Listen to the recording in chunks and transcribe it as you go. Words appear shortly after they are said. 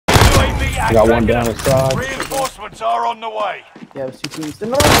I got one down the side. Reinforcements are on the way. Yeah, it was 2 teams.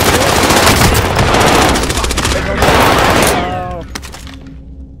 No.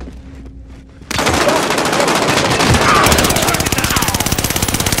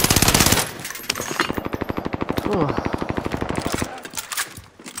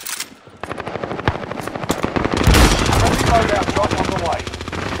 Loadout drop on the way.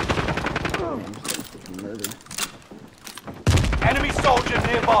 Enemy soldier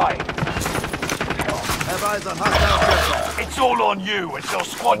nearby. Have eyes on hostile objectives. It's all on you until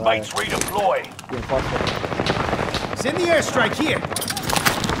squad mates redeploy. Send the airstrike here.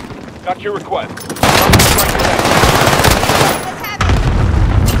 Got your request.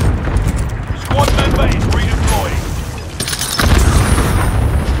 Squad member is redeploying.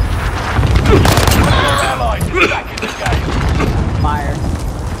 Your allies is back in the game. Fire.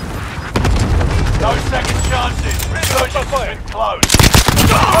 No second chances. Resurgence has been closed.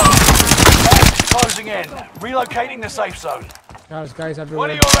 Closing in. Relocating the safe zone. Guys everywhere. One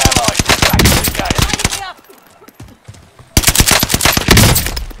of your allies is back in the game.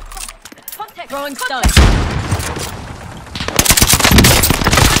 Throwing stun.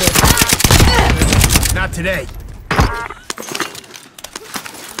 Not today.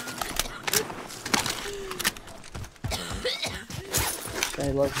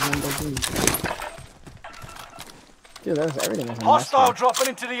 Dude, that was everything. Was Hostile dropping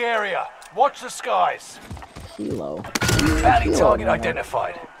into the area. Watch the skies. Kilo. Bounty target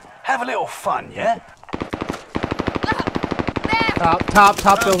identified. Have a little fun, yeah?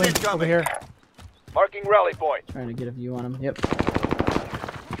 Top building over here. Marking rally point. Trying to get a view on him. Yep.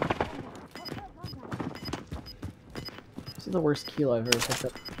 This is the worst kilo I've ever picked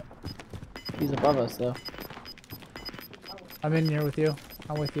up. He's above us though. I'm in here with you.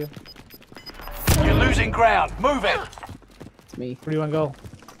 I'm with you. You're losing ground. Move it. It's me. Where do you want to go?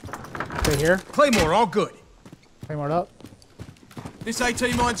 Right here? Claymore, all good. Claymore up. This AT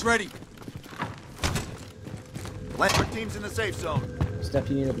mine's ready. Landmark team's in the safe zone. Steph,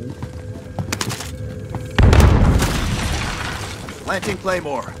 you need a move. Planting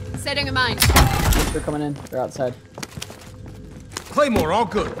Claymore. Setting a mine. They're coming in. They're outside. Claymore, all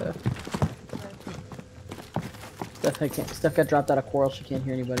good. Steph got dropped out of coral. She can't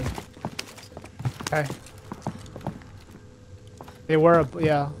hear anybody. Okay. They were,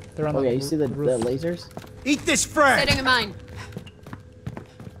 yeah. They're on the yeah, you see the roof. lasers? Eat this frag! Setting a mine.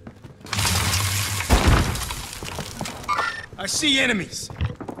 I see enemies.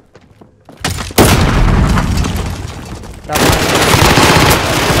 Got him?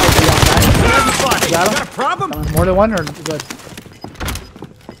 Got a problem? More than one or good?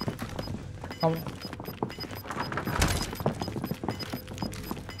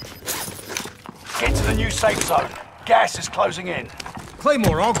 Get to the new safe zone. Gas is closing in.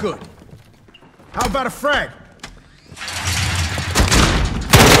 Claymore, all good. How about a frag?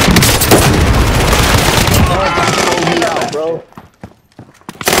 Bro.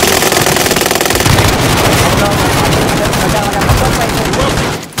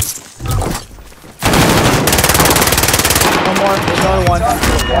 One more. There's another one.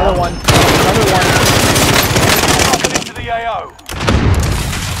 Another one. Another one. Dropping into the AO.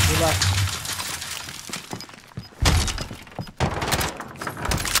 He left.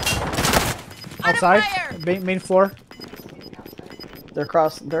 Outside. Main floor. They're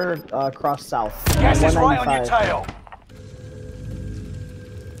cross south. Gas is right on your tail.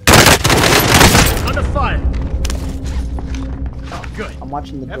 Under fire. Oh, good. I'm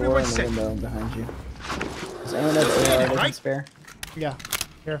watching the door Everyone and the sit. window behind you. Does anyone have AR they can spare? Yeah.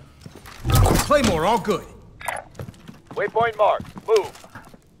 Here. Claymore, all good. Waypoint marked. Move.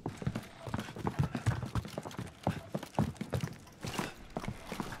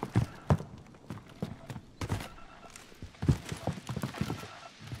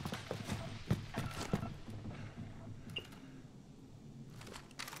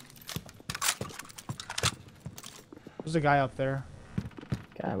 There's a guy up there.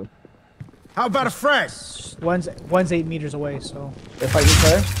 God, How about a frag? One's 8 meters away, so. they're fighting each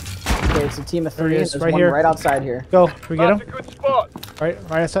other. Okay, it's a team of 3. There he is, There's right one here. right outside here. Go. Can we get him? That's a good spot. Right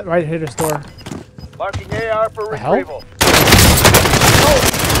outside. Right hit his door. Marking AR for The hell? retrieval.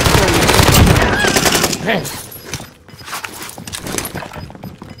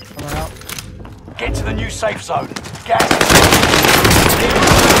 Coming out. Get to the new safe zone. Gas.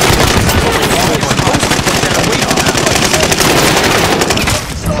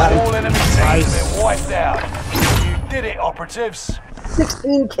 All enemy teams been wiped out. You did it, operatives.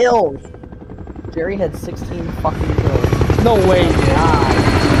 16 kills! Jerry had 16 fucking kills. No way, dude.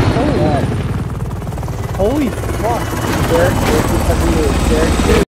 God. Holy fuck. Derek, because he is. Derek.